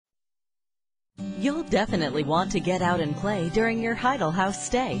You'll definitely want to get out and play during your Heidel House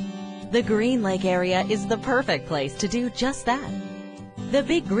stay. The Green Lake area is the perfect place to do just that. The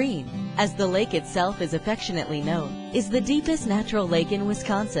Big Green, as the lake itself is affectionately known, is the deepest natural lake in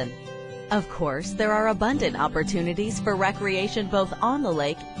Wisconsin. Of course, there are abundant opportunities for recreation both on the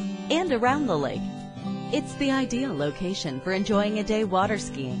lake and around the lake. It's the ideal location for enjoying a day water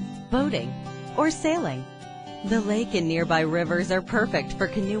skiing, boating, or sailing. The lake and nearby rivers are perfect for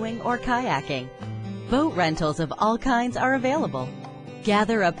canoeing or kayaking. Boat rentals of all kinds are available.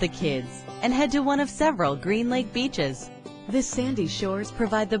 Gather up the kids and head to one of several Green Lake beaches. The sandy shores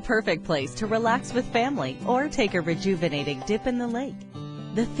provide the perfect place to relax with family or take a rejuvenating dip in the lake.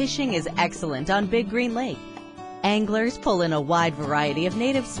 The fishing is excellent on Big Green Lake. Anglers pull in a wide variety of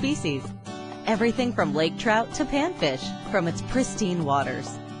native species, everything from lake trout to panfish, from its pristine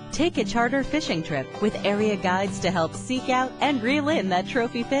waters. Take a charter fishing trip with area guides to help seek out and reel in that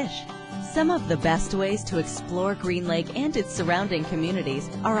trophy fish. Some of the best ways to explore Green Lake and its surrounding communities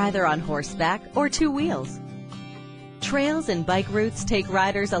are either on horseback or two wheels. Trails and bike routes take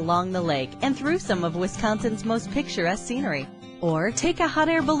riders along the lake and through some of Wisconsin's most picturesque scenery. Or take a hot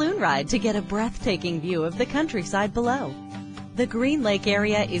air balloon ride to get a breathtaking view of the countryside below. The Green Lake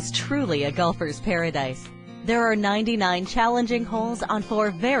area is truly a golfer's paradise. There are 99 challenging holes on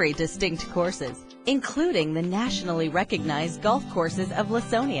 4 very distinct courses, including the nationally recognized Golf Courses of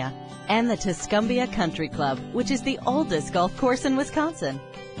Lawsonia and the Tuscumbia Country Club, which is the oldest golf course in Wisconsin.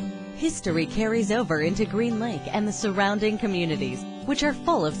 History carries over into Green Lake and the surrounding communities, which are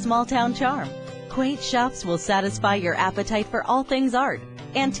full of small-town charm. Quaint shops will satisfy your appetite for all things art,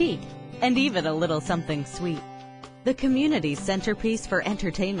 antique, and even a little something sweet. The community's centerpiece for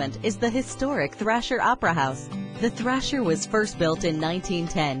entertainment is the historic Thrasher Opera House. The Thrasher was first built in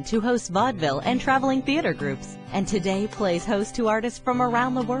 1910 to host vaudeville and traveling theater groups, and today plays host to artists from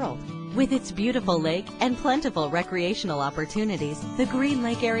around the world. With its beautiful lake and plentiful recreational opportunities, the Green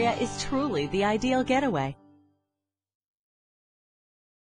Lake area is truly the ideal getaway.